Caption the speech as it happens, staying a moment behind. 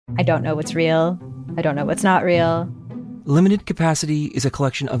I don't know what's real. I don't know what's not real. Limited Capacity is a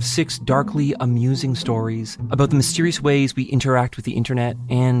collection of 6 darkly amusing stories about the mysterious ways we interact with the internet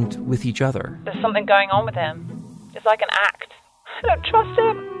and with each other. There's something going on with him. It's like an act. I don't trust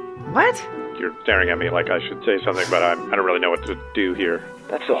him. What? You're staring at me like I should say something, but I don't really know what to do here.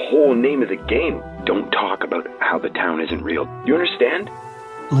 That's the whole name of the game. Don't talk about how the town isn't real. You understand?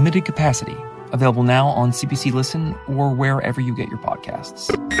 Limited Capacity. Available now on CBC Listen or wherever you get your podcasts.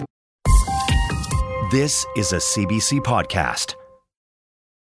 This is a CBC podcast.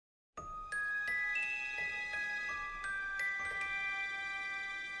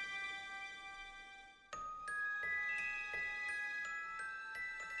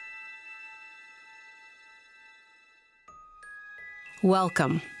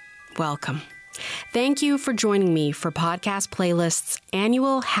 Welcome. Thank you for joining me for Podcast Playlist's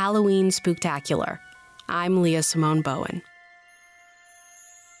annual Halloween Spooktacular. I'm Leah Simone Bowen.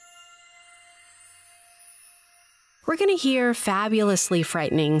 We're going to hear a fabulously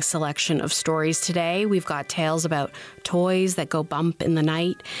frightening selection of stories today. We've got tales about toys that go bump in the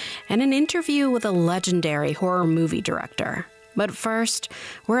night and an interview with a legendary horror movie director. But first,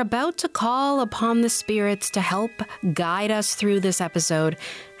 we're about to call upon the spirits to help guide us through this episode,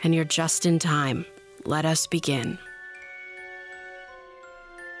 and you're just in time. Let us begin.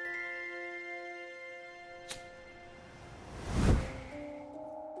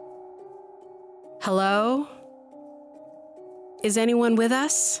 Hello? Is anyone with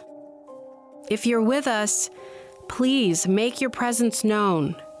us? If you're with us, please make your presence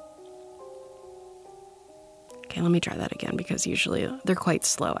known. Okay, let me try that again because usually they're quite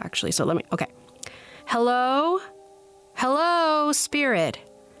slow, actually. Okay. Hello? Hello, spirit.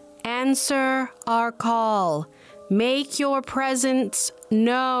 Answer our call. Make your presence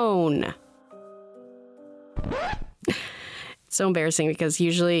known. It's so embarrassing because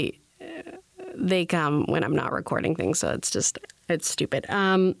usually they come when I'm not recording things, so it's stupid.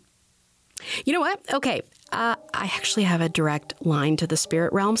 You know what? Okay, I actually have a direct line to the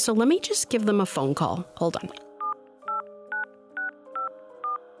spirit realm, so let me just give them a phone call. Hold on.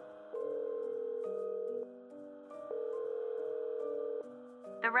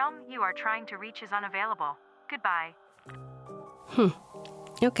 The realm you are trying to reach is unavailable. Goodbye.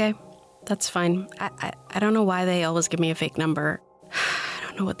 Okay, that's fine. I don't know why they always give me a fake number. I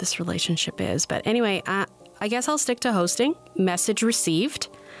don't know what this relationship is, but anyway, I guess I'll stick to hosting. Message received,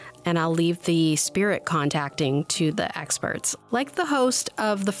 and I'll leave the spirit contacting to the experts, like the host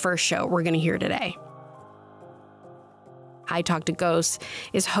of the first show we're going to hear today. I Talk to Ghosts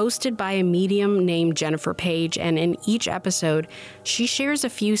is hosted by a medium named Jennifer Page, and in each episode, she shares a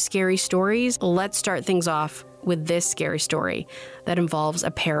few scary stories. Let's start things off with this scary story that involves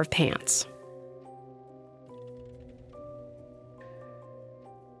a pair of pants.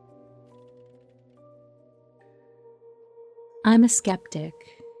 I'm a skeptic,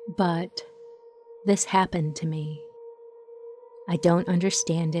 but this happened to me. I don't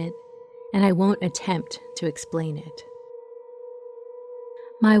understand it, and I won't attempt to explain it.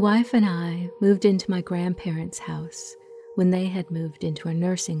 My wife and I moved into my grandparents' house when they had moved into a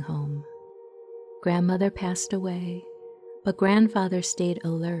nursing home. Grandmother passed away, but grandfather stayed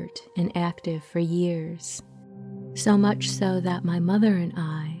alert and active for years. So much so that my mother and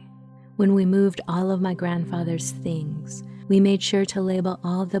I, when we moved all of my grandfather's things, we made sure to label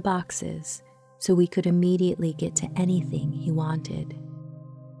all the boxes so we could immediately get to anything he wanted.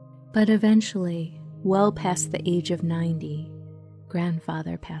 But eventually, well past the age of 90,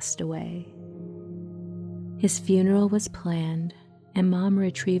 grandfather passed away. His funeral was planned, and Mom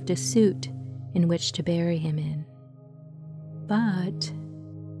retrieved a suit in which to bury him in. But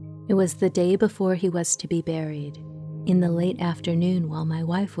it was the day before he was to be buried, in the late afternoon while my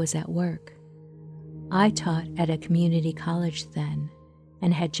wife was at work. I taught at a community college then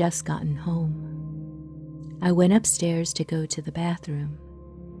and had just gotten home. I went upstairs to go to the bathroom.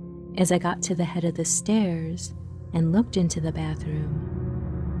 As I got to the head of the stairs and looked into the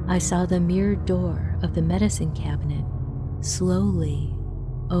bathroom, I saw the mirrored door of the medicine cabinet slowly,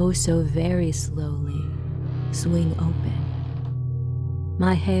 oh so very slowly, swing open.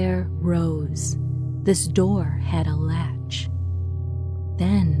 My hair rose. This door had a latch.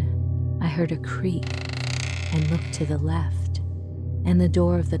 Then I heard a creak and looked to the left, and the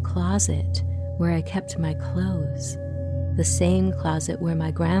door of the closet where I kept my clothes, the same closet where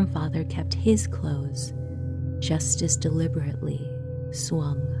my grandfather kept his clothes, just as deliberately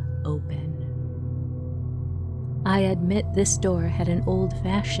swung open. I admit this door had an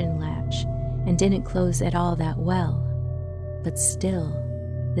old-fashioned latch and didn't close at all that well, but still,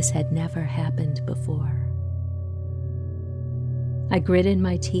 this had never happened before. I gritted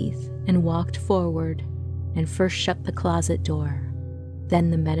my teeth and walked forward and first shut the closet door,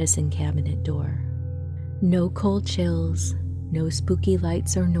 then the medicine cabinet door. No cold chills, no spooky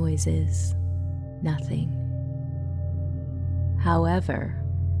lights or noises, nothing. However,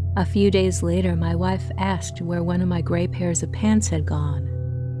 a few days later, my wife asked where one of my gray pairs of pants had gone.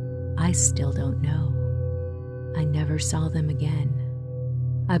 I still don't know. I never saw them again.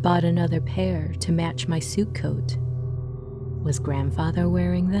 I bought another pair to match my suit coat. Was grandfather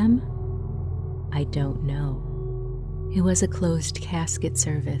wearing them? I don't know. It was a closed casket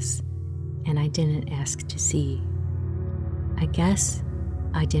service, and I didn't ask to see. I guess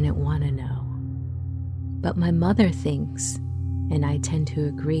I didn't want to know. But my mother thinks, and I tend to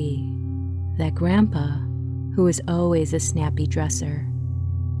agree, that Grandpa, who was always a snappy dresser,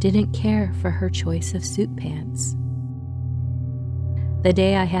 didn't care for her choice of suit pants. The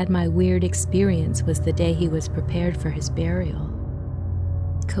day I had my weird experience was the day he was prepared for his burial.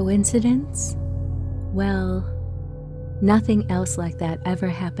 Coincidence? Well, nothing else like that ever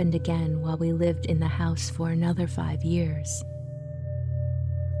happened again while we lived in the house for another 5 years.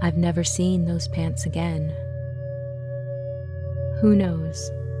 I've never seen those pants again. Who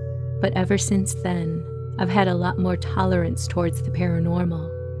knows? But ever since then, I've had a lot more tolerance towards the paranormal,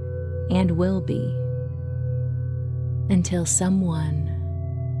 and will be. Until someone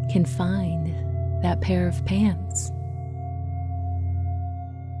can find that pair of pants.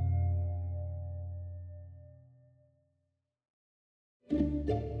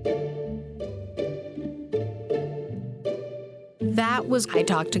 That was I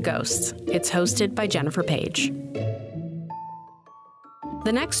Talk to Ghosts. It's hosted by Jennifer Page.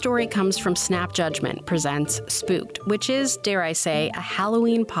 The next story comes from Snap Judgment presents Spooked, which is, dare I say, a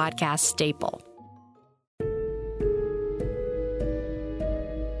Halloween podcast staple.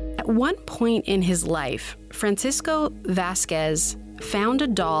 At one point in his life, Francisco Vasquez found a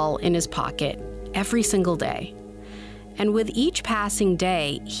doll in his pocket every single day. And with each passing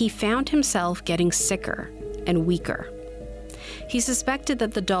day, he found himself getting sicker and weaker. He suspected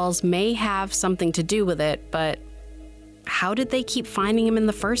that the dolls may have something to do with it, but how did they keep finding him in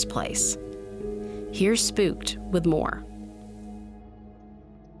the first place? Here's Spooked with more.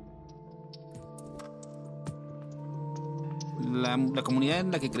 La comunidad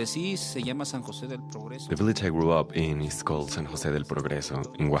en la que crecí se llama San José del Progreso. The village I grew up in is called San José del Progreso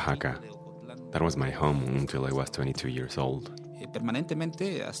in Oaxaca. That was my home until I was 22 years old.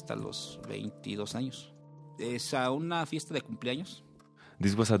 Permanentemente hasta los 22 años. Es a una fiesta de cumpleaños.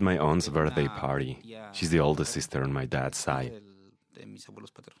 This was at my aunt's birthday party. She's the oldest sister on my dad's side.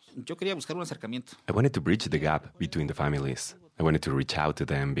 Yo quería buscar un acercamiento. I wanted to bridge the gap between the families. I wanted to reach out to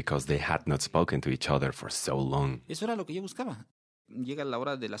them because they had not spoken to each other for so long. Eso era lo que yo buscaba. Llega la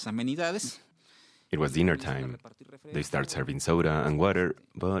hora de las amenidades. It was dinner time. They start serving soda and water,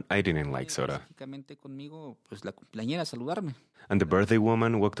 but I didn't like soda. And the birthday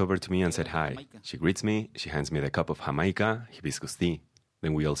woman walked over to me and said hi. She greets me, she hands me the cup of Jamaica, hibiscus tea.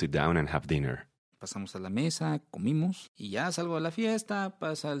 Then we all sit down and have dinner. Pasamos a la mesa, comimos, y ya salgo a la fiesta,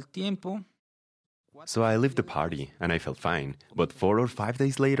 pasa el tiempo. So I left the party, and I felt fine. But 4 or 5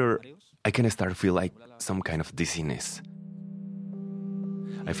 days later, I can start to feel like some kind of dizziness.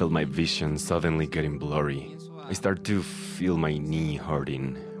 I felt my vision suddenly getting blurry. I started to feel my knee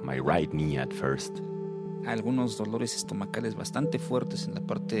hurting, my right knee at first. Algunos dolores estomacales bastante fuertes en la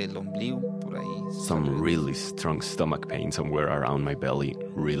parte del ombligo, por ahí. Some really strong stomach pain somewhere around my belly,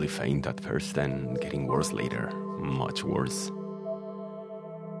 really faint at first and getting worse later, much worse.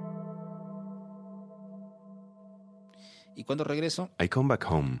 Y cuando regreso, I come back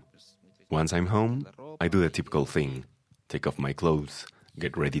home. Once I'm home, I do the typical thing. Take off my clothes,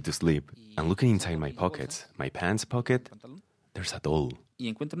 get ready to sleep, and looking inside my pockets, my pants pocket, there's a doll. Y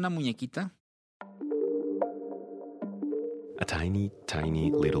encuentro una muñequita. A tiny,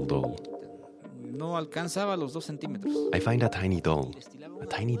 tiny little doll. No alcanzaba los 2 centímetros. I find a tiny doll. A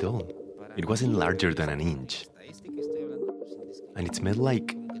tiny doll. It wasn't larger than an inch. And it smelled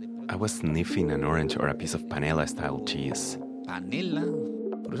like I was sniffing an orange or a piece of panela-style cheese. Panela.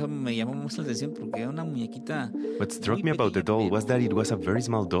 Por eso me llamó mucho la atención porque era una muñequita. What struck me about the doll was that it was a very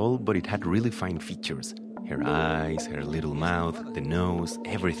small doll, but it had really fine features. Her eyes, her little mouth, the nose,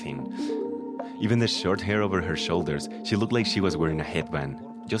 everything. Even the short hair over her shoulders, she looked like she was wearing a headband,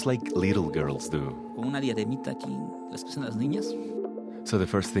 just like little girls do. Con una diademita aquí, las que usan las niñas. So the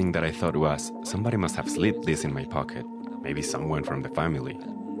first thing that I thought was, somebody must have slipped this in my pocket. Maybe someone from the family.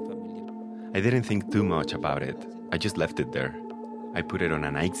 I didn't think too much about it. I just left it there. I put it on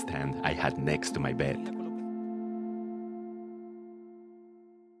a nightstand I had next to my bed.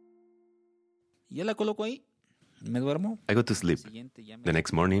 Ya la coloco ahí. Me duermo. I go to sleep. The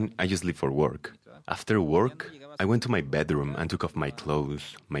next morning, I just leave for work. After work, I went to my bedroom and took off my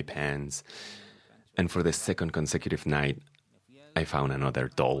clothes, my pants. And for the second consecutive night, I found another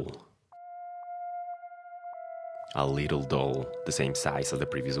doll. A little doll, the same size as the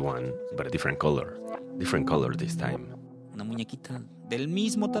previous one, but a different color. Different color this time. Una muñequita del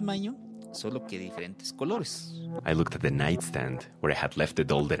mismo tamaño, solo que diferentes colores. I looked at the nightstand where I had left the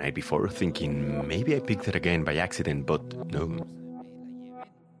doll the night before, thinking maybe I picked it again by accident, but no.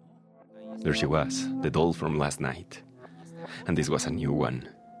 There she was, the doll from last night. And this was a new one.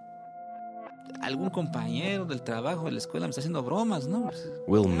 Algún compañero del trabajo de la escuela me está haciendo bromas, ¿no?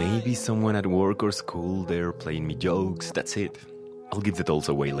 Well, maybe someone at work or school, they're playing me jokes, that's it. I'll give the dolls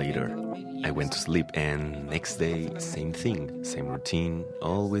away later. I went to sleep and next day, same thing, same routine,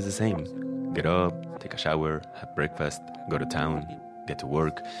 always the same. Get up, take a shower, have breakfast, go to town, get to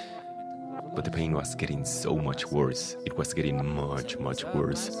work. But the pain was getting so much worse. It was getting much, much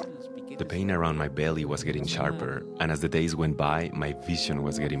worse. The pain around my belly was getting sharper, and as the days went by, my vision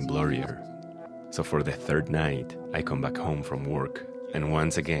was getting blurrier. So for the third night, I come back home from work, and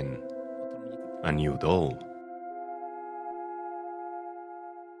once again, a new doll.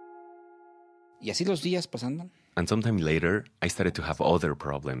 Y así los días pasando. And sometime later, I started to have other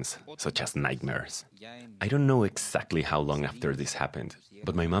problems, such as nightmares. I don't know exactly how long after this happened,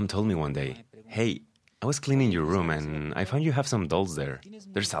 but my mom told me one day, "Hey, I was cleaning your room and I found you have some dolls there.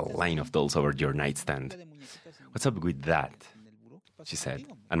 There's a line of dolls over your nightstand. What's up with that?" She said.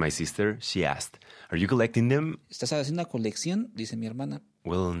 And my sister, she asked, "Are you collecting them?" ¿Estás haciendo una colección? Dice mi hermana.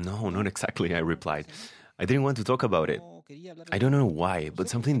 Well, no, not exactly, I replied. I didn't want to talk about it. I don't know why, but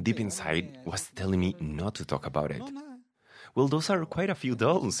something deep inside was telling me not to talk about it. Well, those are quite a few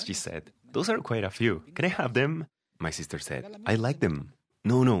dolls, she said. Those are quite a few. Can I have them? My sister said, I like them.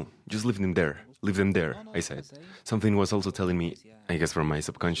 No, just leave them there. Leave them there, I said. Something was also telling me, I guess from my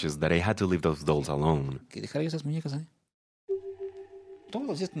subconscious, that I had to leave those dolls alone.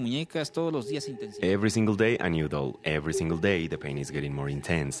 Every single day, a new doll. Every single day, the pain is getting more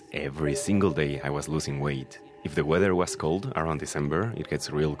intense. Every single day, I was losing weight. If the weather was cold, around December, it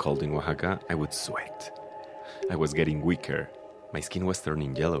gets real cold in Oaxaca, I would sweat. I was getting weaker. My skin was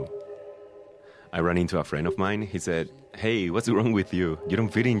turning yellow. I ran into a friend of mine. He said, "Hey, what's wrong with you? You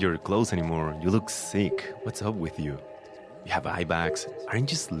don't fit in your clothes anymore. You look sick. What's up with you? You have eye bags.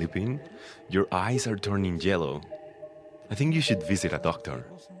 Aren't you sleeping? Your eyes are turning yellow. I think you should visit a doctor."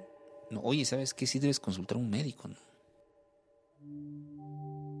 No, oye, ¿sabes qué? Sí debes consultar a un médico, ¿no?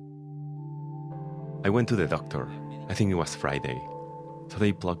 I went to the doctor. I think it was Friday. So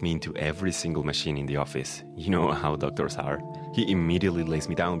they plugged me into every single machine in the office. You know how doctors are. He immediately lays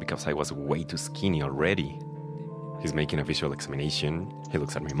me down because I was way too skinny already. He's making a visual examination. He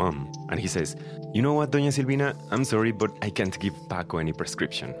looks at my mom and he says, "You know what, Doña Silvina? I'm sorry, but I can't give Paco any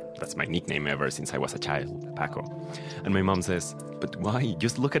prescription." That's my nickname ever since I was a child, Paco. And my mom says, "But why?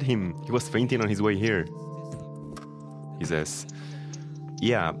 Just look at him. He was fainting on his way here." He says,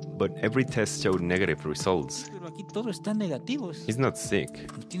 "Yeah, but every test showed negative results. He's not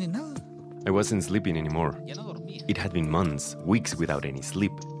sick." I wasn't sleeping anymore. It had been months, weeks without any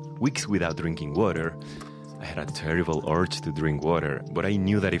sleep, weeks without drinking water. I had a terrible urge to drink water, but I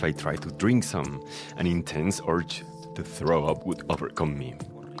knew that if I tried to drink some, an intense urge to throw up would overcome me.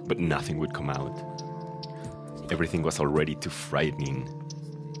 But nothing would come out. Everything was already too frightening.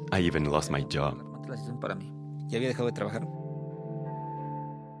 I even lost my job. Ya había dejado de trabajar.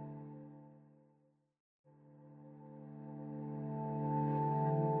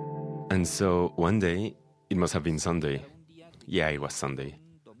 And so one day, it must have been Sunday. Yeah, it was Sunday.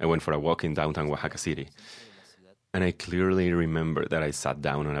 I went for a walk in downtown Oaxaca City. And I clearly remember that I sat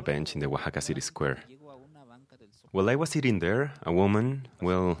down on a bench in the Oaxaca City Square. While I was sitting there, a woman,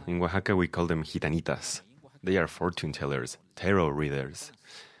 well, in Oaxaca we call them gitanitas. They are fortune tellers, tarot readers.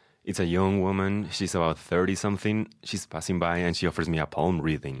 It's a young woman, she's about 30-something, she's passing by and she offers me a palm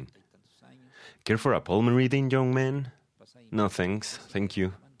reading. Care for a palm reading, young man? No thanks, thank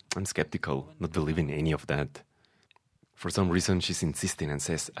you. I'm skeptical, not believing any of that. For some reason, she's insisting and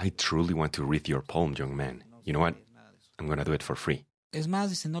says, "I truly want to read your palm, young man. You know what? I'm gonna do it for free." Es más,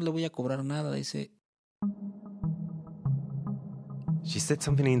 dice, no le voy a cobrar nada, dice. She said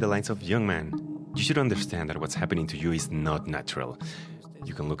something in the lines of, "Young man, you should understand that what's happening to you is not natural.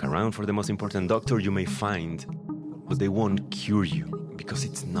 You can look around for the most important doctor you may find, but they won't cure you because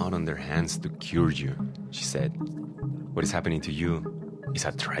it's not on their hands to cure you," she said. "What is happening to you is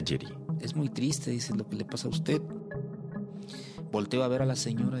a tragedy." Es muy triste, dice, lo que le pasa a usted. Volteo a ver a la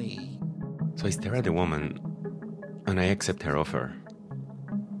señora y... So I stare at the woman and I accept her offer.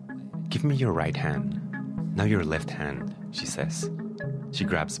 "Give me your right hand." Now your left hand, she says. She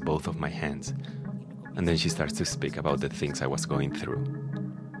grabs both of my hands, and then she starts to speak about the things I was going through.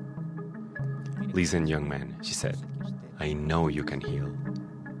 Listen, young man, she said. I know you can heal.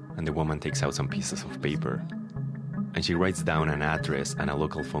 And the woman takes out some pieces of paper, and she writes down an address and a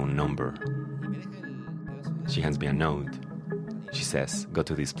local phone number. She hands me a note. She says, go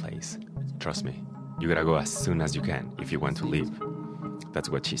to this place. Trust me, you gotta go as soon as you can if you want to leave. That's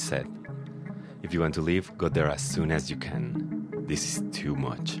what she said. If you want to leave, go there as soon as you can. This is too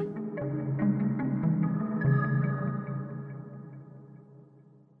much.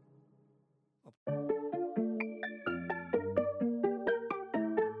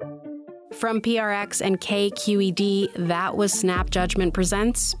 From PRX and KQED, that was Snap Judgment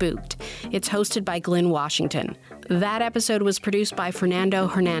Presents Spooked. It's hosted by Glynn Washington. That episode was produced by Fernando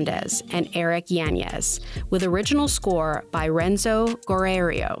Hernandez and Eric Yanez, with original score by Renzo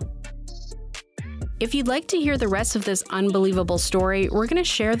Guerrero. If you'd like to hear the rest of this unbelievable story, we're going to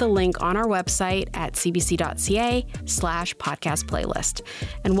share the link on our website at cbc.ca/podcast playlist.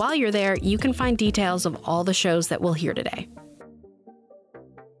 And while you're there, you can find details of all the shows that we'll hear today.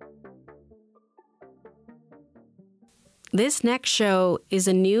 This next show is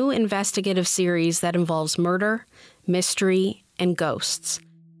a new investigative series that involves murder, mystery, and ghosts.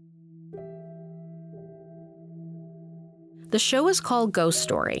 The show is called Ghost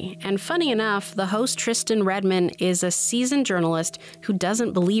Story, and funny enough, the host Tristan Redman is a seasoned journalist who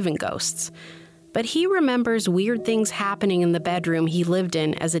doesn't believe in ghosts. But he remembers weird things happening in the bedroom he lived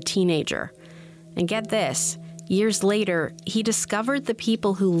in as a teenager. And get this, years later, he discovered the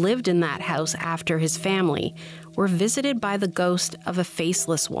people who lived in that house after his family were visited by the ghost of a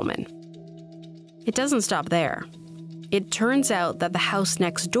faceless woman. It doesn't stop there. It turns out that the house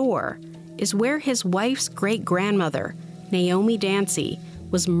next door is where his wife's great-grandmother, Naomi Dancy,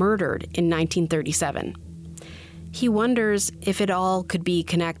 was murdered in 1937. He wonders if it all could be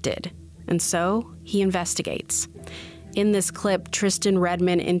connected, and so he investigates. In this clip, Tristan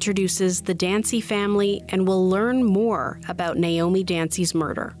Redman introduces the Dancy family and will learn more about Naomi Dancy's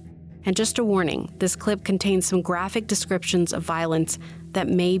murder. And just a warning, this clip contains some graphic descriptions of violence that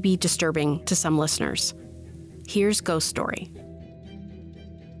may be disturbing to some listeners. Here's Ghost Story.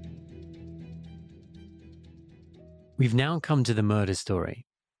 We've now come to the murder story.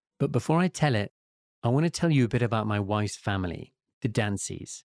 But before I tell it, I want to tell you a bit about my wife's family, the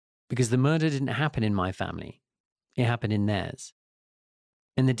Dancys, because the murder didn't happen in my family. It happened in theirs.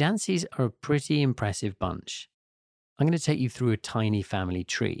 And the Dancys are a pretty impressive bunch. I'm going to take you through a tiny family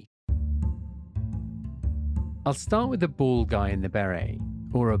tree. I'll start with the bald guy in the beret,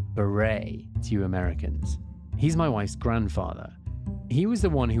 or a beret to you Americans. He's my wife's grandfather. He was the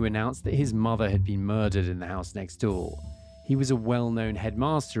one who announced that his mother had been murdered in the house next door. He was a well-known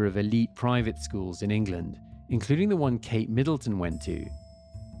headmaster of elite private schools in England, including the one Kate Middleton went to.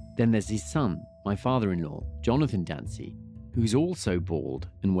 Then there's his son, my father-in-law, Jonathan Dancy, who's also bald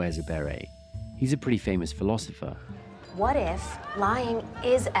and wears a beret. He's a pretty famous philosopher. What if lying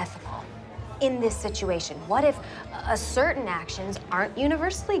is ethical in this situation? What if certain actions aren't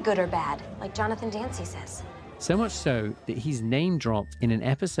universally good or bad, like Jonathan Dancy says? So much so that he's name-dropped in an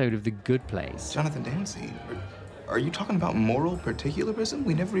episode of The Good Place. Jonathan Dancy? Are you talking about moral particularism?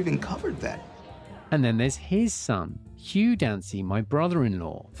 We never even covered that. And then there's his son, Hugh Dancy, my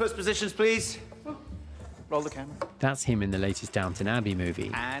brother-in-law. First positions, please. Roll the camera. That's him in the latest Downton Abbey movie.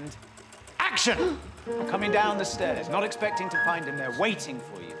 And action! Coming down the stairs, not expecting to find him there, waiting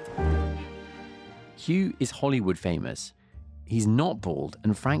for you. Hugh is Hollywood famous. He's not bald,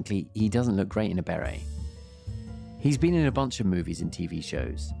 and frankly, he doesn't look great in a beret. He's been in a bunch of movies and TV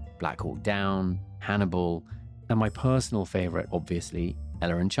shows. Black Hawk Down, Hannibal, and my personal favourite, obviously,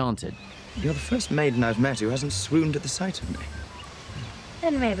 Ella Enchanted. You're the first maiden I've met who hasn't swooned at the sight of me.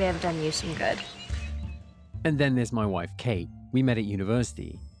 Then maybe I've done you some good. And then there's my wife, Kate. We met at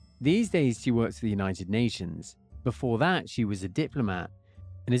university. These days, she works for the United Nations. Before that, she was a diplomat.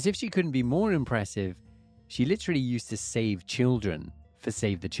 And as if she couldn't be more impressive, she literally used to save children for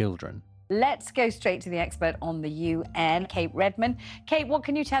Save the Children. Let's go straight to the expert on the UN, Kate Redman. Kate, what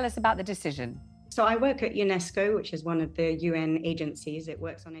can you tell us about the decision? So I work at UNESCO, which is one of the UN agencies. It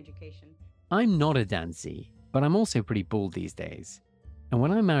works on education. I'm not a Dancy, but I'm also pretty bald these days. And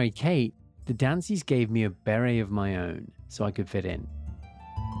when I married Kate, the Dancys gave me a beret of my own so I could fit in.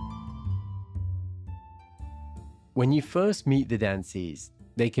 When you first meet the Dancys,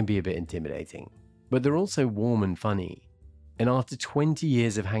 they can be a bit intimidating, but they're also warm and funny. And after 20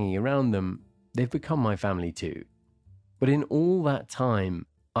 years of hanging around them, they've become my family too. But in all that time,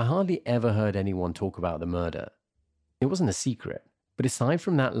 I hardly ever heard anyone talk about the murder. It wasn't a secret, but aside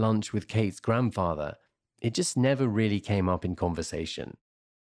from that lunch with Kate's grandfather, It just never really came up in conversation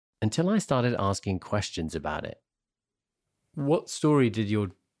until I started asking questions about it. What story did your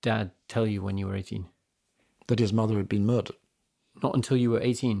dad tell you when you were 18? That his mother had been murdered. Not until you were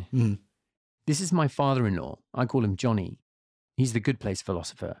 18? Mm. This is my father-in-law. I call him Johnny. He's the good place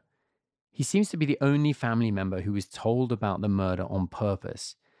philosopher. He seems to be the only family member who was told about the murder on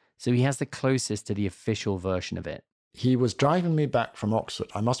purpose, so he has the closest to the official version of it. He was driving me back from Oxford.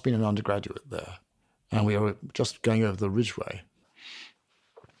 I must have been an undergraduate there. And we were just going over the Ridgeway.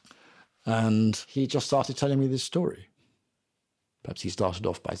 And he just started telling me this story. Perhaps he started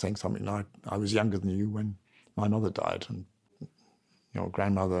off by saying something like, I was younger than you when my mother died, and your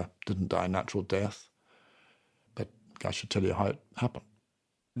grandmother didn't die a natural death. But I should tell you how it happened.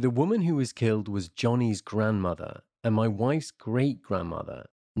 The woman who was killed was Johnny's grandmother and my wife's great-grandmother,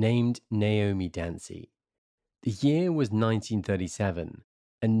 named Naomi Dancy. The year was 1937,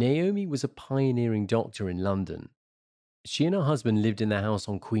 and Naomi was a pioneering doctor in London. She and her husband lived in their house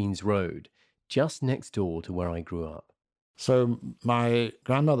on Queen's Road, just next door to where I grew up. So my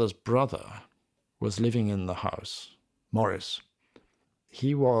grandmother's brother was living in the house, Morris.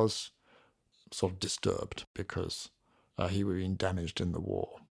 He was sort of disturbed because he had been damaged in the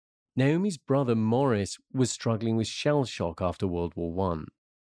war. Naomi's brother Morris was struggling with shell shock after World War I.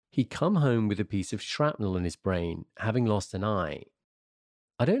 He'd come home with a piece of shrapnel in his brain, having lost an eye.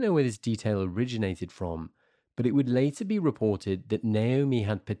 I don't know where this detail originated from, but it would later be reported that Naomi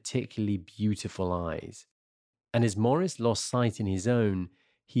had particularly beautiful eyes. And as Morris lost sight in his own,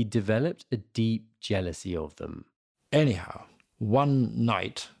 he developed a deep jealousy of them. Anyhow, one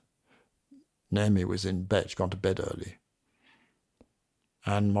night, Naomi was in bed. She'd gone to bed early.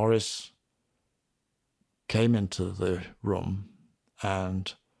 And Morris came into the room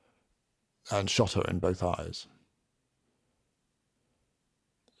and shot her in both eyes.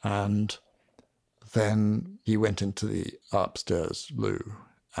 And then he went into the upstairs loo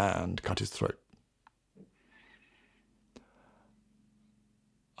and cut his throat.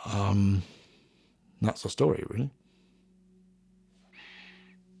 That's the story, really.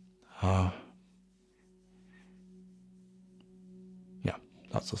 Yeah,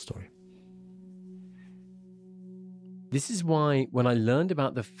 that's the story. This is why, when I learned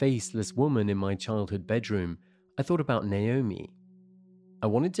about the faceless woman in my childhood bedroom, I thought about Naomi. I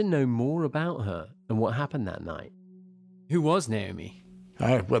wanted to know more about her and what happened that night. Who was Naomi?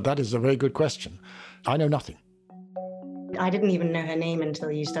 Well, that is a very good question. I know nothing. I didn't even know her name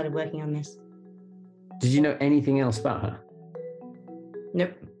until you started working on this. Did you know anything else about her?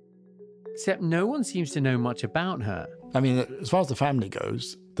 Nope. Except no one seems to know much about her. I mean, as far as the family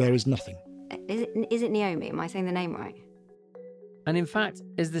goes, there is nothing. Is it Naomi? Am I saying the name right? And in fact,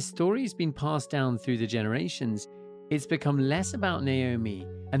 as the story's been passed down through the generations, it's become less about Naomi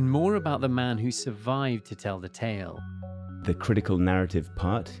and more about the man who survived to tell the tale. The critical narrative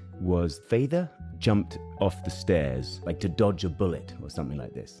part was Feather jumped off the stairs, like to dodge a bullet or something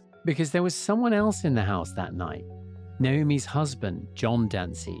like this. Because there was someone else in the house that night. Naomi's husband, John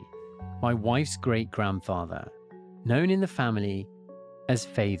Dancy, my wife's great-grandfather, known in the family as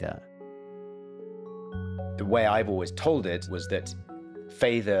Feather. The way I've always told it was that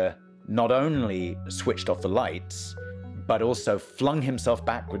Feather not only switched off the lights, but also flung himself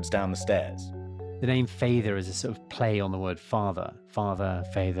backwards down the stairs. The name Feather is a sort of play on the word father. Father,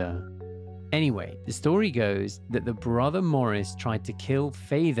 Feather. Anyway, the story goes that the brother Morris tried to kill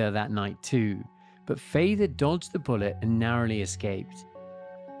Feather that night too, but Feather dodged the bullet and narrowly escaped.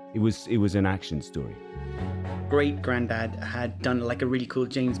 It was an action story. Great granddad had done like a really cool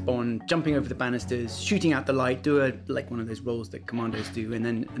James Bond, jumping over the banisters, shooting out the light, like one of those rolls that commandos do, and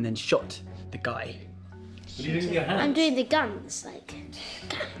then shot the guy. What are you doing with your hands? I'm doing the guns, like.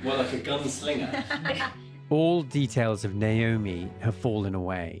 Well, like a gunslinger. All details of Naomi have fallen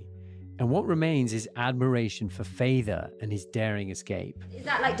away, and what remains is admiration for Feather and his daring escape. Is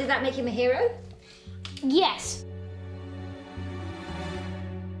that like, did that make him a hero? Yes.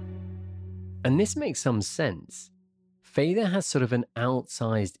 And this makes some sense. Feather has sort of an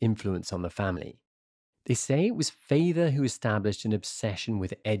outsized influence on the family. They say it was Feather who established an obsession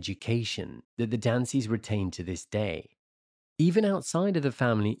with education that the Dancys retain to this day. Even outside of the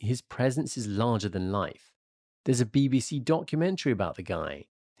family, his presence is larger than life. There's a BBC documentary about the guy.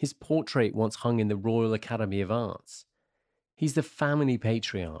 His portrait once hung in the Royal Academy of Arts. He's the family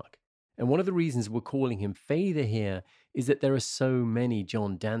patriarch. And one of the reasons we're calling him Feather here is that there are so many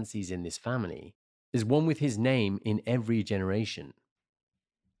John Dancys in this family. There's one with his name in every generation.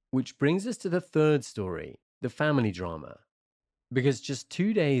 Which brings us to the third story, the family drama. Because just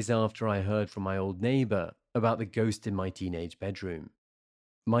 2 days after I heard from my old neighbor about the ghost in my teenage bedroom,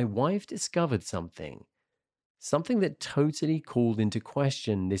 my wife discovered something something that totally called into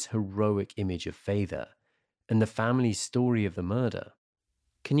question this heroic image of Father and the family's story of the murder.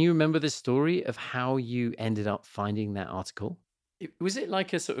 Can you remember the story of how you ended up finding that article? Was it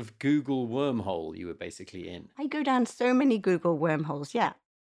like a sort of Google wormhole you were basically in? I go down so many Google wormholes, yeah.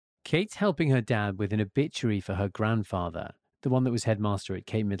 Kate's helping her dad with an obituary for her grandfather, the one that was headmaster at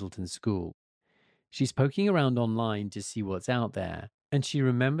Kate Middleton School. She's poking around online to see what's out there, and she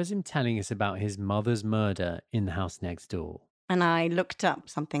remembers him telling us about his mother's murder in the house next door. And I looked up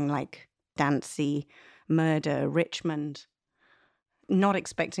something like Dancy, murder, Richmond, not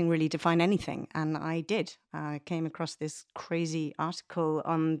expecting really to find anything. And I did. I came across this crazy article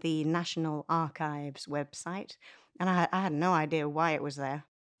on the National Archives website, and I had no idea why it was there.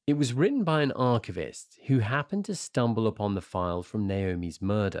 It was written by an archivist who happened to stumble upon the file from Naomi's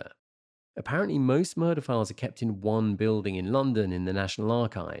murder. Apparently, most murder files are kept in one building in London in the National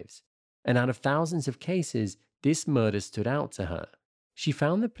Archives, and out of thousands of cases, this murder stood out to her. She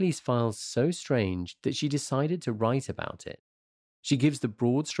found the police files so strange that she decided to write about it. She gives the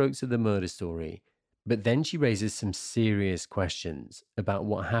broad strokes of the murder story, but then she raises some serious questions about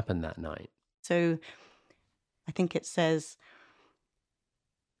what happened that night. So I think it says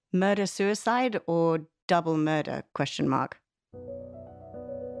murder-suicide or double murder, ?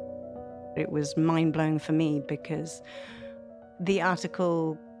 It was mind-blowing for me because the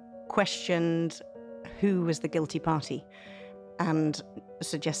article questioned who was the guilty party and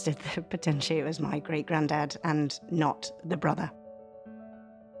suggested that potentially it was my great-granddad and not the brother.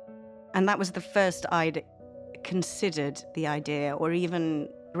 And that was the first I'd considered the idea or even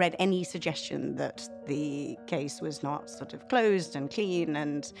read any suggestion that the case was not sort of closed and clean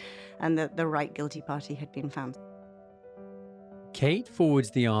and that the right guilty party had been found. Kate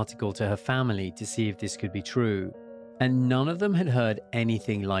forwards the article to her family to see if this could be true, and none of them had heard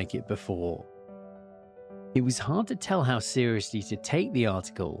anything like it before. It was hard to tell how seriously to take the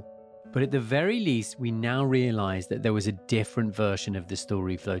article, but at the very least, we now realize that there was a different version of the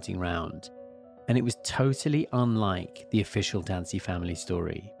story floating around, and it was totally unlike the official Dancy family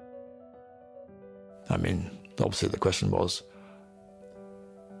story. I mean, obviously the question was,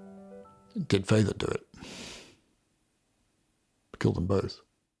 did Father do it? Kill them both.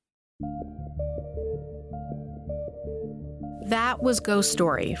 That was Ghost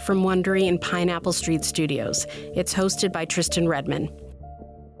Story from Wondery and Pineapple Street Studios. It's hosted by Tristan Redman.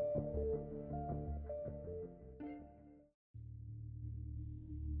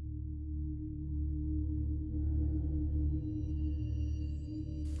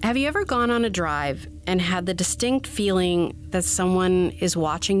 Have you ever gone on a drive and had the distinct feeling that someone is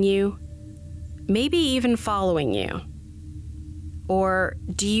watching you? Maybe even following you? Or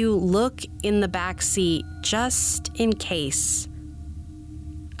do you look in the back seat just in case?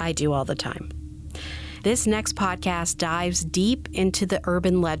 I do all the time. This next podcast dives deep into the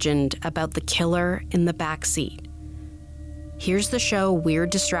urban legend about the killer in the back seat. Here's the show Weird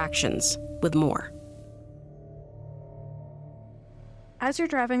Distractions with more. As you're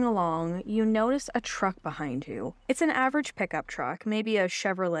driving along, you notice a truck behind you. It's an average pickup truck, maybe a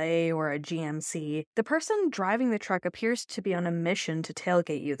Chevrolet or a GMC. The person driving the truck appears to be on a mission to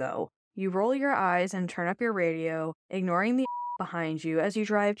tailgate you, though. You roll your eyes and turn up your radio, ignoring the behind you as you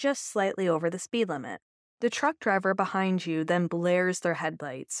drive just slightly over the speed limit. The truck driver behind you then blares their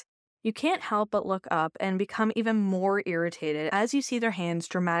headlights. You can't help but look up and become even more irritated as you see their hands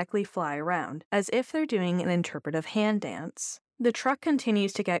dramatically fly around, as if they're doing an interpretive hand dance. The truck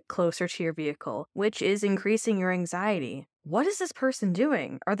continues to get closer to your vehicle, which is increasing your anxiety. What is this person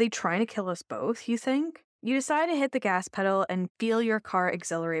doing? Are they trying to kill us both, you think? You decide to hit the gas pedal and feel your car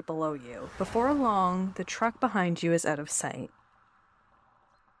accelerate below you. Before long, the truck behind you is out of sight.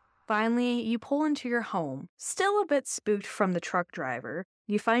 Finally, you pull into your home. Still a bit spooked from the truck driver,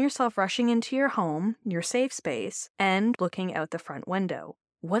 you find yourself rushing into your home, your safe space, and looking out the front window.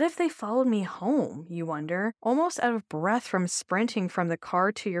 What if they followed me home, you wonder, almost out of breath from sprinting from the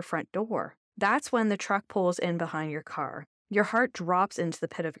car to your front door? That's when the truck pulls in behind your car. Your heart drops into the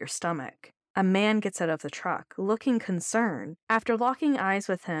pit of your stomach. A man gets out of the truck, looking concerned. After locking eyes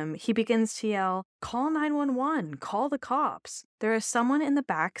with him, he begins to yell, "Call 911, call the cops. There is someone in the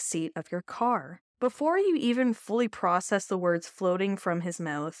back seat of your car." Before you even fully process the words floating from his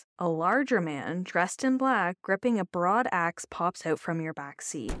mouth, a larger man, dressed in black, gripping a broad axe, pops out from your back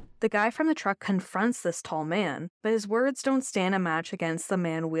seat. The guy from the truck confronts this tall man, but his words don't stand a match against the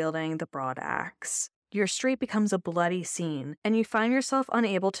man wielding the broad axe. Your street becomes a bloody scene, and you find yourself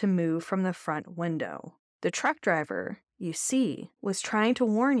unable to move from the front window. The truck driver, you see, was trying to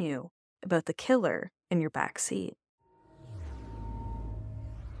warn you about the killer in your back seat.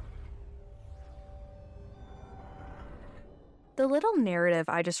 The little narrative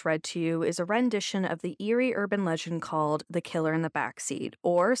I just read to you is a rendition of the eerie urban legend called The Killer in the Backseat,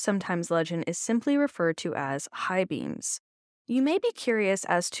 or sometimes legend is simply referred to as high beams. You may be curious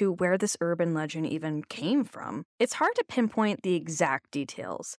as to where this urban legend even came from. It's hard to pinpoint the exact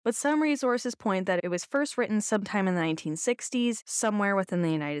details, but some resources point that it was first written sometime in the 1960s, somewhere within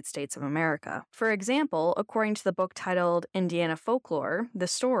the United States of America. For example, according to the book titled Indiana Folklore, the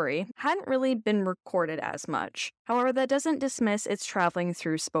story hadn't really been recorded as much. However, that doesn't dismiss its traveling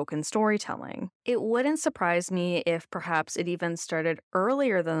through spoken storytelling. It wouldn't surprise me if perhaps it even started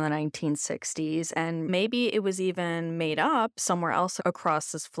earlier than the 1960s, and maybe it was even made up somewhere else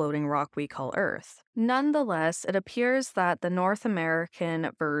across this floating rock we call Earth. Nonetheless, it appears that the North American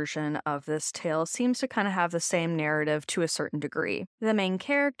version of this tale seems to kind of have the same narrative to a certain degree. The main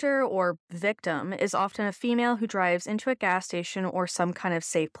character, or victim, is often a female who drives into a gas station or some kind of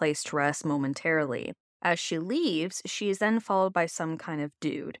safe place to rest momentarily. As she leaves, she is then followed by some kind of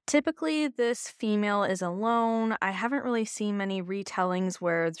dude. Typically, this female is alone. I haven't really seen many retellings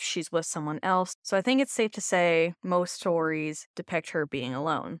where she's with someone else, so I think it's safe to say most stories depict her being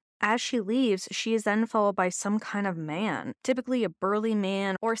alone. As she leaves, she is then followed by some kind of man, typically a burly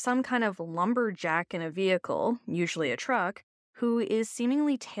man or some kind of lumberjack in a vehicle, usually a truck, who is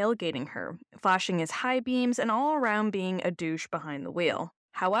seemingly tailgating her, flashing his high beams and all around being a douche behind the wheel.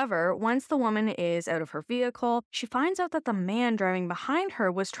 However, once the woman is out of her vehicle, she finds out that the man driving behind her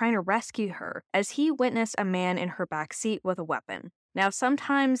was trying to rescue her, as he witnessed a man in her back seat with a weapon. Now,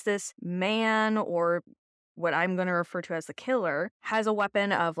 sometimes this man, or what I'm going to refer to as the killer, has a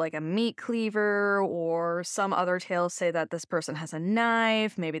weapon of like a meat cleaver, or some other tales say that this person has a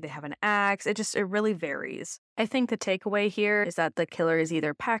knife, maybe they have an axe. It really varies. I think the takeaway here is that the killer is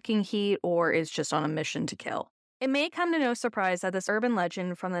either packing heat or is just on a mission to kill. It may come to no surprise that this urban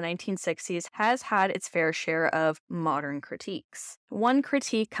legend from the 1960s has had its fair share of modern critiques. One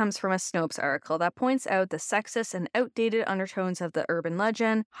critique comes from a Snopes article that points out the sexist and outdated undertones of the urban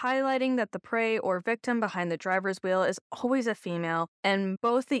legend, highlighting that the prey or victim behind the driver's wheel is always a female, and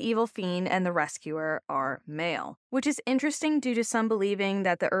both the evil fiend and the rescuer are male. Which is interesting due to some believing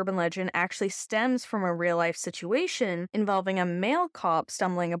that the urban legend actually stems from a real-life situation involving a male cop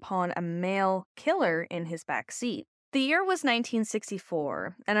stumbling upon a male killer in his back seat. The year was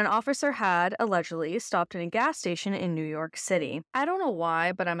 1964, and an officer had, allegedly, stopped in a gas station in New York City. I don't know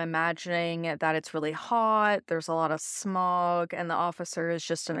why, but I'm imagining that it's really hot, there's a lot of smog, and the officer is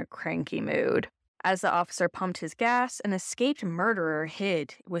just in a cranky mood. As the officer pumped his gas, an escaped murderer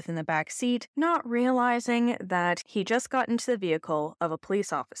hid within the back seat, not realizing that he just got into the vehicle of a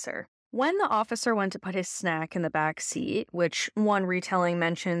police officer. When the officer went to put his snack in the back seat, which one retelling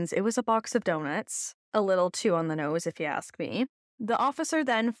mentions it was a box of donuts, a little too on the nose if you ask me, the officer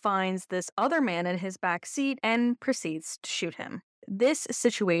then finds this other man in his back seat and proceeds to shoot him. This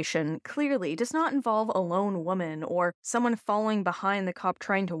situation clearly does not involve a lone woman or someone following behind the cop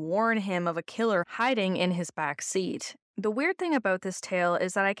trying to warn him of a killer hiding in his back seat. The weird thing about this tale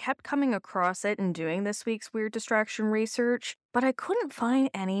is that I kept coming across it in doing this week's Weird Distraction research, but I couldn't find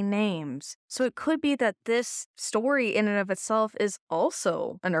any names. So it could be that this story in and of itself is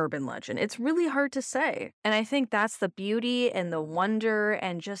also an urban legend. It's really hard to say. And I think that's the beauty and the wonder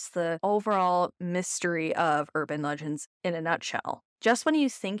and just the overall mystery of urban legends in a nutshell. Just when you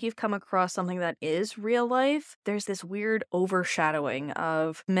think you've come across something that is real life, there's this weird overshadowing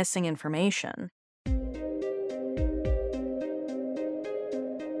of missing information.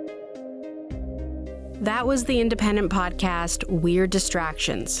 That was the independent podcast Weird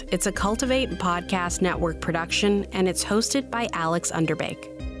Distractions. It's a Cultivate Podcast Network production, and it's hosted by Alex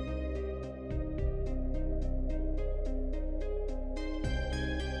Underbake.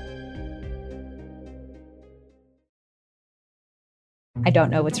 I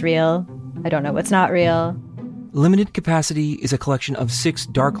don't know what's real. I don't know what's not real. Limited Capacity is a collection of 6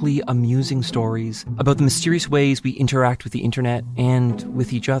 darkly amusing stories about the mysterious ways we interact with the internet and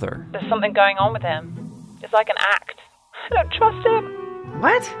with each other. There's something going on with him. It's like an act. I don't trust him.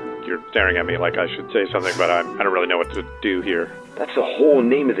 What? You're staring at me like I should say something, but I don't really know what to do here. That's the whole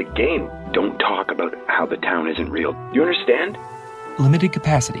name of the game. Don't talk about how the town isn't real. You understand? Limited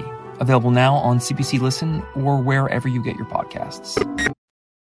Capacity. Available now on CBC Listen or wherever you get your podcasts.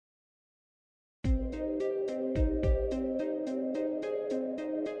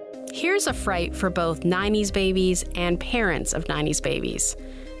 Here's a fright for both 90s babies and parents of 90s babies.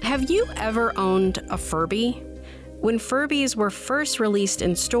 Have you ever owned a Furby? When Furbies were first released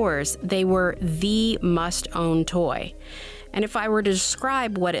in stores, they were the must-own toy. And if I were to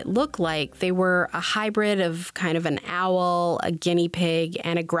describe what it looked like, they were a hybrid of kind of an owl, a guinea pig,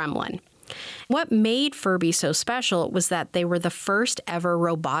 and a gremlin. What made Furby so special was that they were the first ever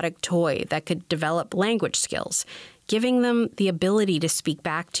robotic toy that could develop language skills, giving them the ability to speak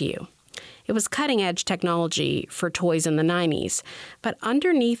back to you. It was cutting-edge technology for toys in the 90s, but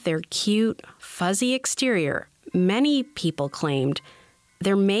underneath their cute, fuzzy exterior, many people claimed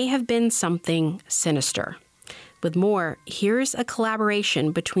there may have been something sinister. With more, here's a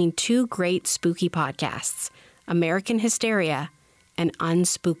collaboration between two great spooky podcasts, American Hysteria and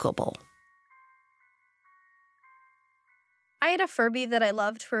Unspookable. I had a Furby that I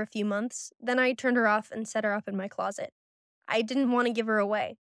loved for a few months. Then I turned her off and set her up in my closet. I didn't want to give her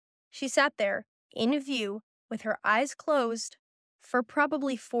away. She sat there, in view, with her eyes closed, for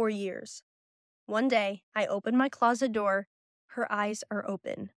probably 4 years. One day, I opened my closet door. Her eyes are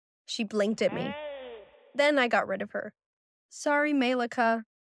open. She blinked at me. Then I got rid of her. Sorry, Malika.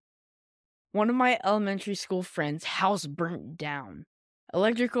 One of my elementary school friends' house burnt down.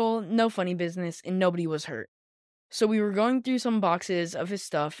 Electrical, no funny business, and nobody was hurt. So we were going through some boxes of his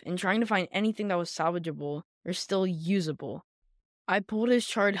stuff and trying to find anything that was salvageable or still usable. I pulled his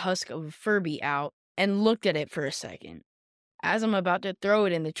charred husk of a Furby out and looked at it for a second. As I'm about to throw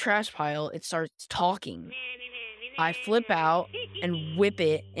it in the trash pile, it starts talking. I flip out and whip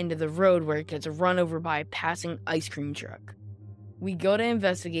it into the road where it gets run over by a passing ice cream truck. We go to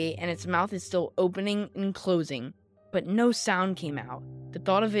investigate and its mouth is still opening and closing, but no sound came out. The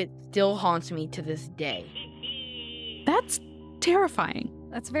thought of it still haunts me to this day. That's terrifying.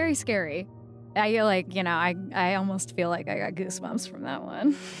 That's very scary. I almost feel like I got goosebumps from that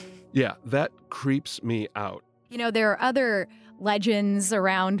one. Yeah, that creeps me out. You know, there are other legends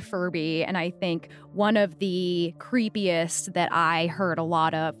around Furby, and I think one of the creepiest that I heard a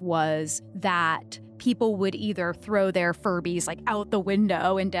lot of was that people would either throw their Furbies like out the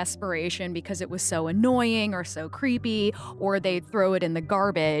window in desperation because it was so annoying or so creepy, or they'd throw it in the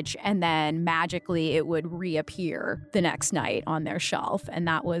garbage and then magically it would reappear the next night on their shelf. And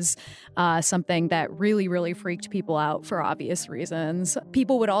that was something that really, really freaked people out for obvious reasons.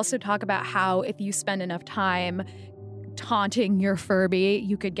 People would also talk about how if you spend enough time taunting your Furby,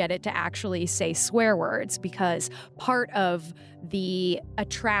 you could get it to actually say swear words, because part of the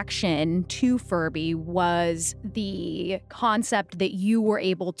attraction to Furby was the concept that you were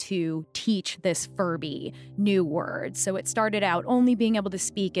able to teach this Furby new words. So it started out only being able to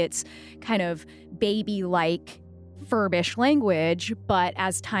speak its kind of baby-like Furbish language, but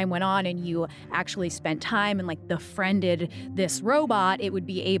as time went on and you actually spent time and like befriended this robot, it would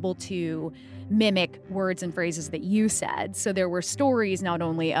be able to mimic words and phrases that you said. So there were stories not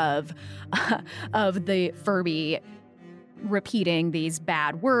only of the Furby repeating these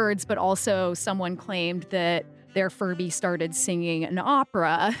bad words, but also someone claimed that their Furby started singing an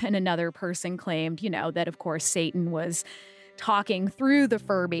opera, and another person claimed, that of course Satan was talking through the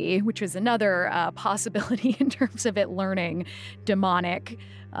Furby, which is another possibility in terms of it learning demonic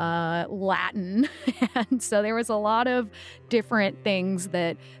Latin. And so there was a lot of different things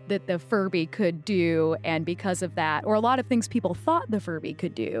that the Furby could do, and because of that, or a lot of things people thought the Furby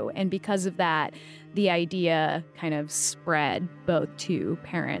could do, and because of that, the idea kind of spread both to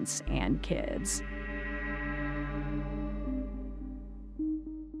parents and kids.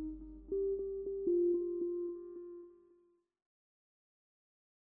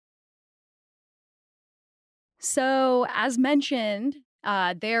 So, as mentioned,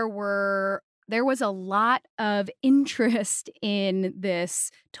 there was a lot of interest in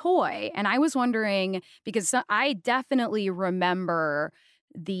this toy. And I was wondering, because I definitely remember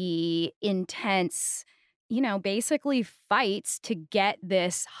the intense, basically fights to get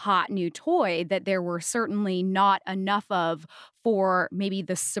this hot new toy that there were certainly not enough of for maybe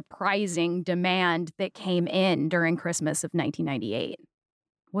the surprising demand that came in during Christmas of 1998.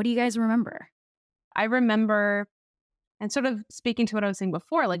 What do you guys remember? I remember, and sort of speaking to what I was saying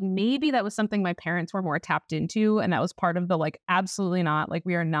before, like maybe that was something my parents were more tapped into, and that was part of the absolutely not,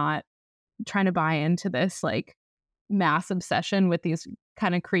 we are not trying to buy into this mass obsession with these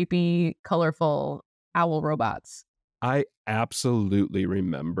kind of creepy, colorful owl robots. I absolutely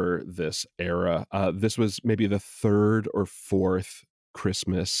remember this era. This was maybe the third or fourth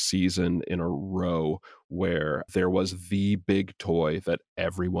Christmas season in a row where there was the big toy that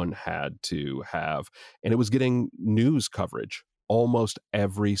everyone had to have, and it was getting news coverage almost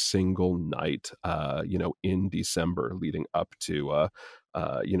every single night, in December leading up to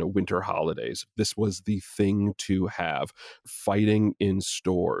winter holidays. This was the thing to have. Fighting in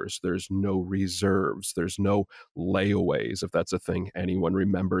stores. There's no reserves. There's no layaways, if that's a thing anyone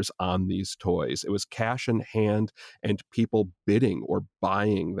remembers on these toys. It was cash in hand and people bidding or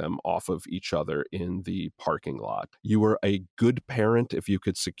buying them off of each other in the parking lot. You were a good parent if you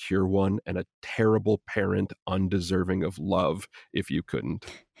could secure one, and a terrible parent undeserving of love if you couldn't.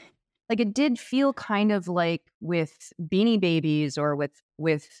 Like, it did feel kind of like with Beanie Babies or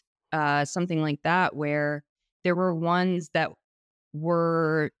with something like that, where there were ones that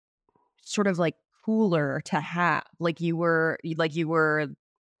were sort of like cooler to have. Like you were,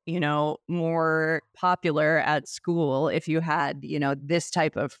 more popular at school if you had, this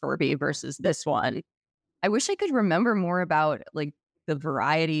type of Furby versus this one. I wish I could remember more about like the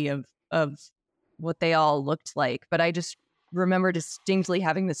variety of what they all looked like, but I just remember distinctly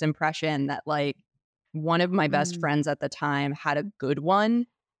having this impression that like one of my best friends at the time had a good one,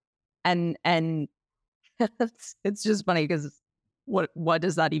 and it's just funny because what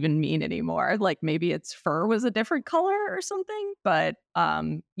does that even mean anymore? Like maybe its fur was a different color or something, but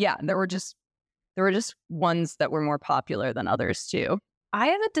yeah, there were just ones that were more popular than others too. I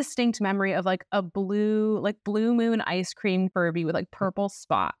have a distinct memory of like a blue moon ice cream Furby with like purple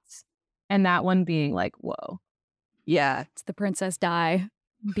spots, and that one being like, whoa. Yeah, it's the Princess Di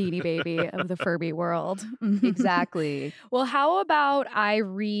Beanie Baby of the Furby world. Exactly. Well, how about I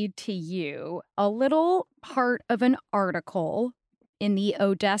read to you a little part of an article in the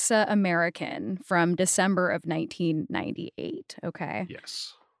Odessa American from December of 1998, okay?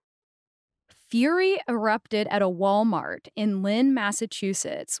 Yes. Fury erupted at a Walmart in Lynn,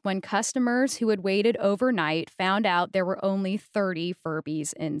 Massachusetts, when customers who had waited overnight found out there were only 30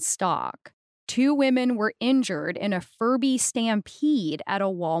 Furbies in stock. 2 women were injured in a Furby stampede at a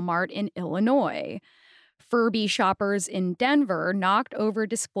Walmart in Illinois. Furby shoppers in Denver knocked over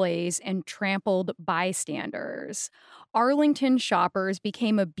displays and trampled bystanders. Arlington shoppers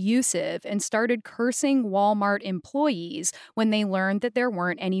became abusive and started cursing Walmart employees when they learned that there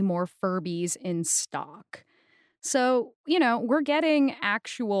weren't any more Furbies in stock. So, we're getting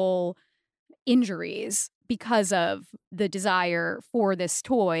actual injuries because of the desire for this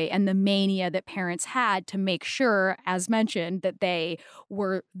toy and the mania that parents had to make sure, as mentioned, that they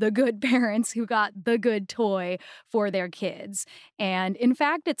were the good parents who got the good toy for their kids. And in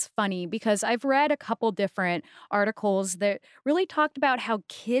fact, it's funny because I've read a couple different articles that really talked about how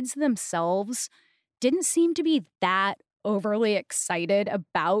kids themselves didn't seem to be that overly excited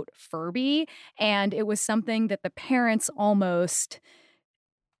about Furby, and it was something that the parents almost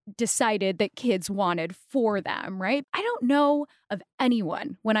decided that kids wanted for them, right? I don't know of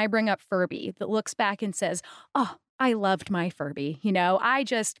anyone when I bring up Furby that looks back and says, oh, I loved my Furby. I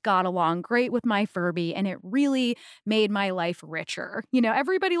just got along great with my Furby and it really made my life richer.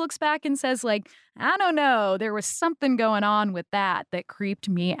 Everybody looks back and says like, I don't know, there was something going on with that creeped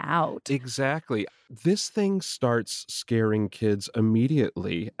me out. Exactly. This thing starts scaring kids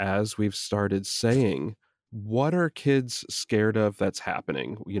immediately, as we've started saying. What are kids scared of that's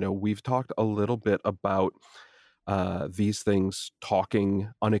happening? We've talked a little bit about these things talking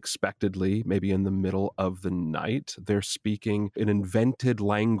unexpectedly, maybe in the middle of the night. They're speaking an invented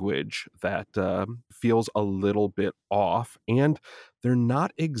language that feels a little bit off, and they're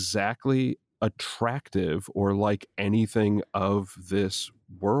not exactly attractive or like anything of this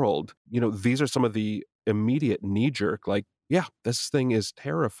world. These are some of the immediate knee-jerk, like, yeah, this thing is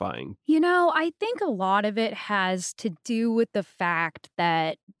terrifying. I think a lot of it has to do with the fact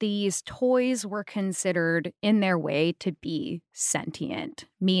that these toys were considered in their way to be sentient,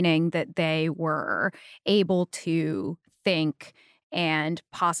 meaning that they were able to think and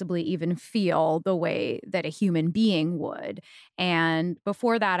possibly even feel the way that a human being would. And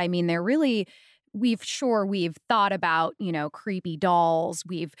before that, we've thought about, creepy dolls.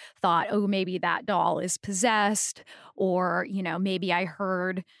 We've thought, oh, maybe that doll is possessed, or, maybe I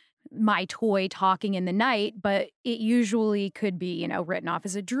heard my toy talking in the night, but it usually could be, written off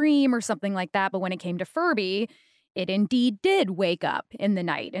as a dream or something like that. But when it came to Furby, it indeed did wake up in the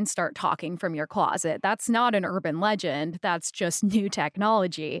night and start talking from your closet. That's not an urban legend. That's just new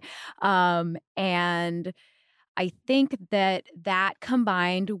technology. And I think that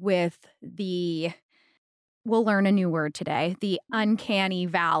combined with we'll learn a new word today, the uncanny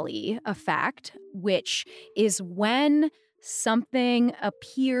valley effect, which is when something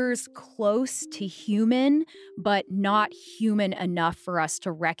appears close to human, but not human enough for us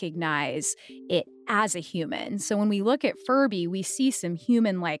to recognize it as a human. So when we look at Furby, we see some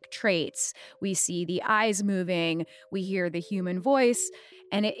human-like traits. We see the eyes moving, we hear the human voice,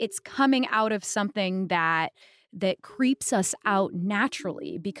 and it's coming out of something that that creeps us out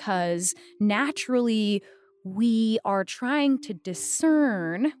naturally, because naturally we are trying to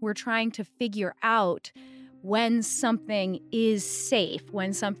discern, we're trying to figure out when something is safe,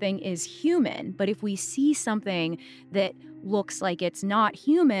 when something is human. But if we see something that looks like it's not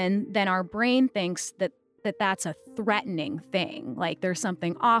human, then our brain thinks that that's a threatening thing. Like there's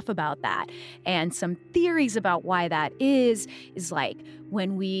something off about that. And some theories about why that is like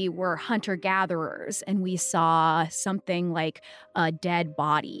when we were hunter-gatherers and we saw something like a dead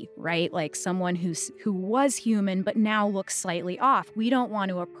body, right? Like someone who was human but now looks slightly off. We don't want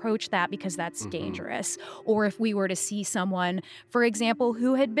to approach that because that's dangerous. Or if we were to see someone, for example,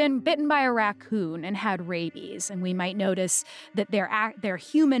 who had been bitten by a raccoon and had rabies, and we might notice that they're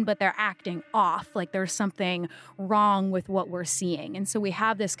human but they're acting off, like there's something wrong with what we're seeing. And so we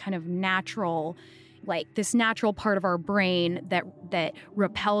have this kind of natural part of our brain that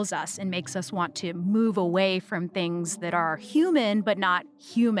repels us and makes us want to move away from things that are human but not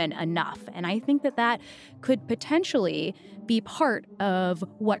human enough. And I think that could potentially be part of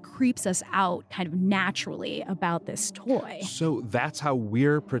what creeps us out kind of naturally about this toy. So that's how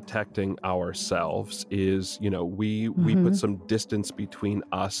we're protecting ourselves is, we put some distance between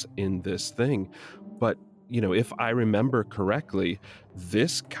us in this thing. But if I remember correctly,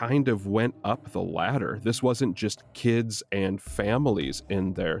 this kind of went up the ladder. This wasn't just kids and families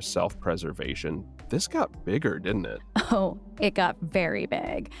in their self-preservation. This got bigger, didn't it? Oh, it got very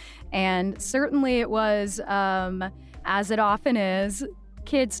big. And certainly it was, as it often is,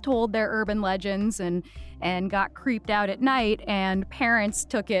 kids told their urban legends and got creeped out at night, and parents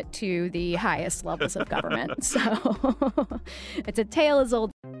took it to the highest levels of government. So it's a tale as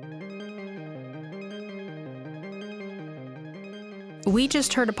old. We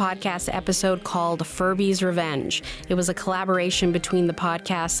just heard a podcast episode called Furby's Revenge. It was a collaboration between the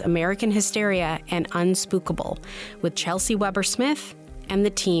podcasts American Hysteria and Unspookable, with Chelsea Weber-Smith and the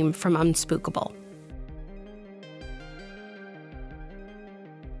team from Unspookable.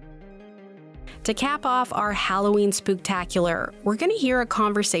 To cap off our Halloween Spooktacular, we're going to hear a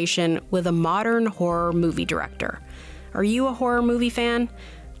conversation with a modern horror movie director. Are you a horror movie fan?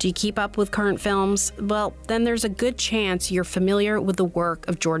 Do you keep up with current films? Well, then there's a good chance you're familiar with the work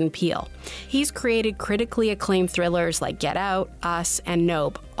of Jordan Peele. He's created critically acclaimed thrillers like Get Out, Us, and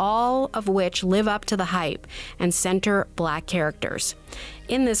Nope, all of which live up to the hype and center Black characters.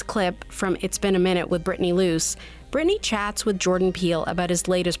 In this clip from It's Been a Minute with Brittany Luce, Brittany chats with Jordan Peele about his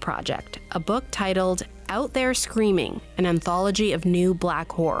latest project, a book titled Out There Screaming, an anthology of new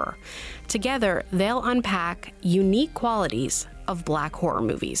Black horror. Together, they'll unpack unique qualities of Black horror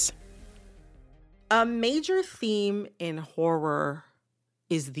movies. A major theme in horror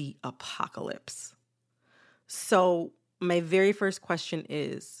is the apocalypse. So my very first question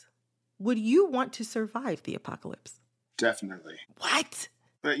is, would you want to survive the apocalypse? Definitely. What?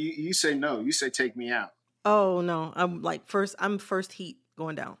 But you say no. You say take me out. Oh, no. I'm first heat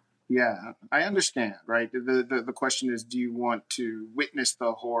going down. Yeah, I understand, right? The question is, do you want to witness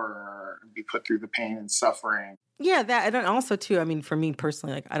the horror and be put through the pain and suffering? Yeah, that, and also too, I mean, for me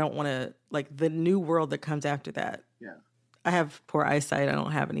personally, I don't want to, the new world that comes after that. Yeah. I have poor eyesight. I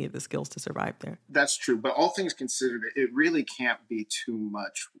don't have any of the skills to survive there. That's true. But all things considered, it really can't be too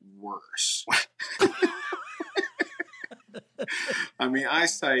much worse. I mean,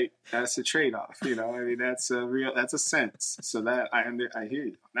 eyesight, that's a trade-off, that's a sense. So that I hear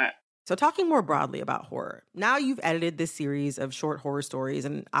you on that. So talking more broadly about horror, now you've edited this series of short horror stories,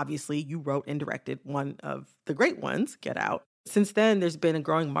 and obviously you wrote and directed one of the great ones, Get Out. Since then, there's been a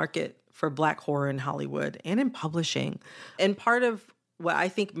growing market for Black horror in Hollywood and in publishing. And part of what I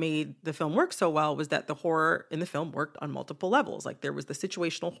think made the film work so well was that the horror in the film worked on multiple levels. Like there was the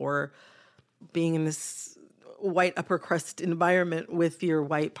situational horror, being in this white upper crust environment with your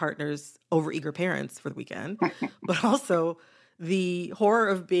white partner's overeager parents for the weekend, but also the horror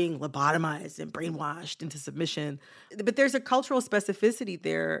of being lobotomized and brainwashed into submission. But there's a cultural specificity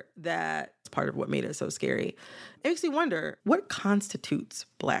there that's part of what made it so scary. It makes me wonder, what constitutes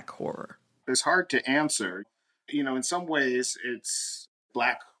Black horror? It's hard to answer. In some ways, it's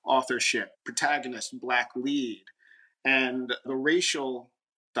Black authorship, protagonist, Black lead. And the racial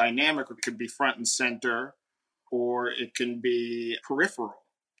dynamic could be front and center, or it can be peripheral.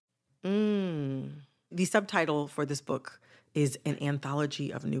 The subtitle for this book is An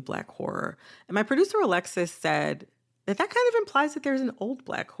Anthology of New Black Horror. And my producer, Alexis, said that kind of implies that there's an old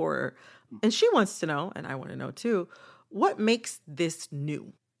Black horror. And she wants to know, and I want to know too, what makes this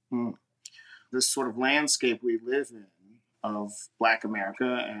new? This sort of landscape we live in of Black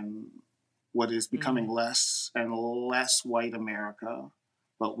America and what is becoming less and less white America,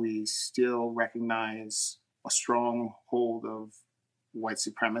 but we still recognize a strong hold of white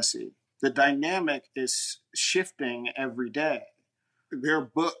supremacy. The dynamic is shifting every day. There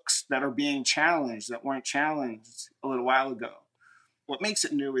are books that are being challenged that weren't challenged a little while ago. What makes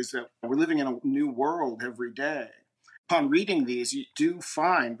it new is that we're living in a new world every day. Upon reading these, you do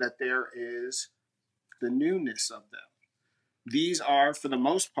find that there is the newness of them. These are, for the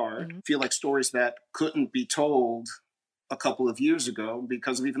most part, feel like stories that couldn't be told a couple of years ago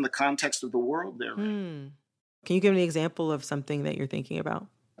because of even the context of the world they're in. Can you give me an example of something that you're thinking about?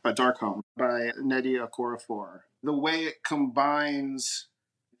 A Dark Home by Nnedi Okorafor. The way it combines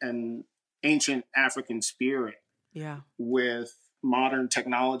an ancient African spirit with modern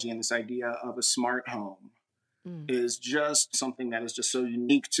technology and this idea of a smart home is just something that is just so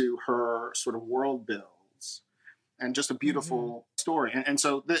unique to her sort of world builds and just a beautiful story. And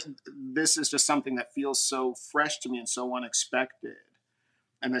so this is just something that feels so fresh to me and so unexpected.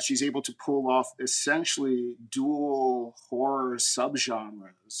 And that she's able to pull off essentially dual horror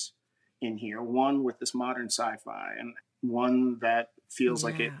subgenres in here. One with this modern sci-fi and one that feels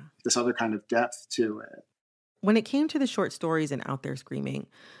like this other kind of depth to it. When it came to the short stories and Out There Screaming,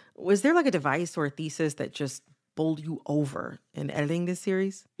 was there like a device or a thesis that just bowled you over in editing this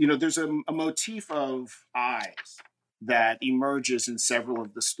series? You know, there's a motif of eyes that emerges in several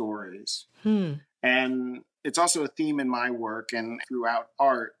of the stories. And it's also a theme in my work and throughout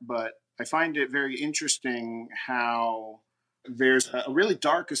art, but I find it very interesting how there's a really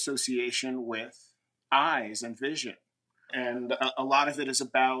dark association with eyes and vision. And a lot of it is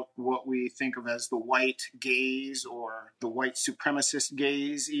about what we think of as the white gaze or the white supremacist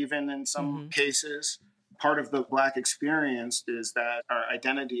gaze, even in some cases. Part of the Black experience is that our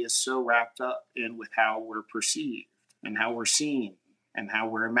identity is so wrapped up in with how we're perceived and how we're seen and how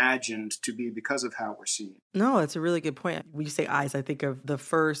we're imagined to be because of how we're seen. No, it's a really good point. When you say eyes, I think of the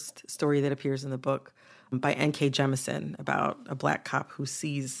first story that appears in the book by N.K. Jemisin about a Black cop who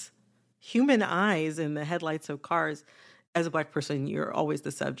sees human eyes in the headlights of cars. As a Black person, you're always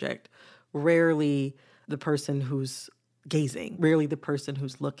the subject, rarely the person who's gazing, rarely the person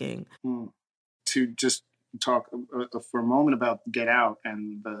who's looking. To just talk for a moment about Get Out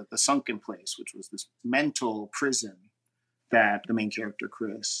and the sunken place, which was this mental prison that the main character,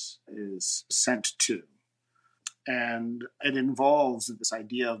 Chris, is sent to. And it involves this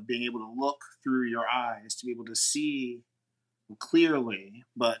idea of being able to look through your eyes, to be able to see clearly,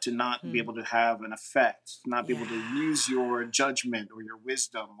 but to not be able to have an effect, not be able to use your judgment or your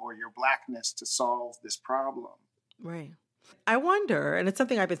wisdom or your Blackness to solve this problem. Right. I wonder, and it's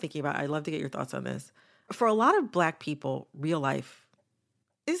something I've been thinking about, I'd love to get your thoughts on this. For a lot of Black people, real life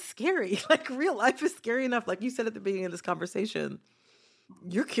is scary. Like, real life is scary enough. Like you said at the beginning of this conversation,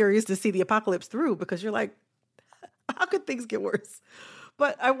 you're curious to see the apocalypse through because you're like, how could things get worse?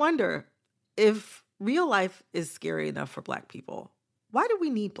 But I wonder if real life is scary enough for Black people, why do we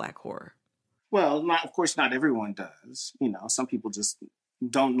need Black horror? Well, of course, not everyone does. You know, some people just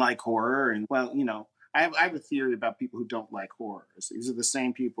don't like horror. And, well, you know, I have a theory about people who don't like horror. These are the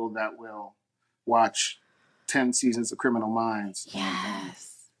same people that will watch 10 seasons of Criminal Minds and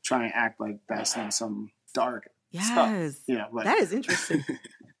try and act like that's not some dark stuff. You know, but, that is interesting.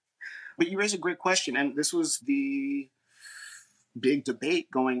 But you raise a great question. And this was the big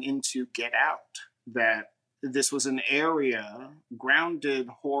debate going into Get Out, that this was an area, grounded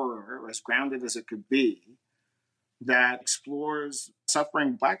horror, as grounded as it could be, that explores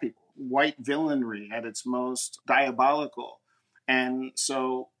suffering Black people, white villainry at its most diabolical. And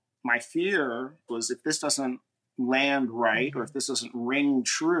so my fear was if this doesn't land right, or if this doesn't ring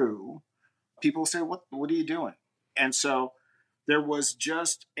true, people say, what are you doing? And so there was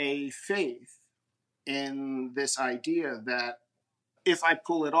just a faith in this idea that if I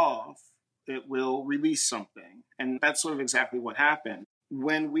pull it off, it will release something. And that's sort of exactly what happened.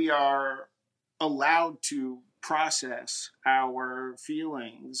 When we are allowed to process our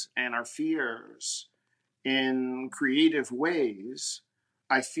feelings and our fears in creative ways,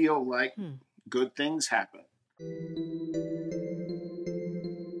 I feel like good things happen.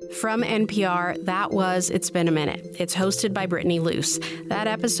 From NPR, that was It's Been a Minute. It's hosted by Brittany Luce. That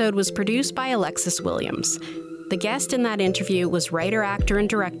episode was produced by Alexis Williams. The guest in that interview was writer, actor, and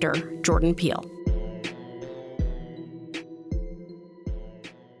director Jordan Peele.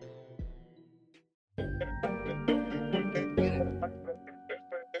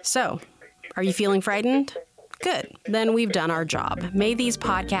 So, are you feeling frightened? Good. Then we've done our job. May these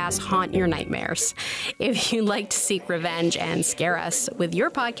podcasts haunt your nightmares. If you'd like to seek revenge and scare us with your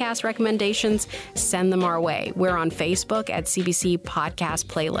podcast recommendations, send them our way. We're on Facebook at CBC Podcast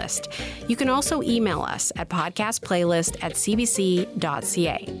Playlist. You can also email us at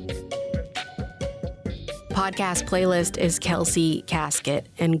podcastplaylist@cbc.ca. Podcast playlist is Kelsey Casket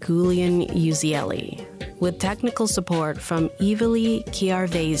and Gulian Uzieli, with technical support from Evely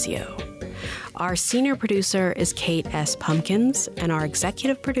Chiarvesio. Our senior producer is Kate S. Pumpkins, and our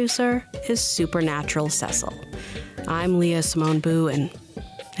executive producer is Supernatural Cecil. I'm Leah Simone Boo, and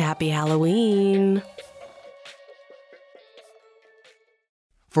happy Halloween.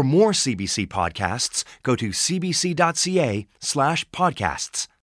 For more CBC podcasts, go to cbc.ca/podcasts.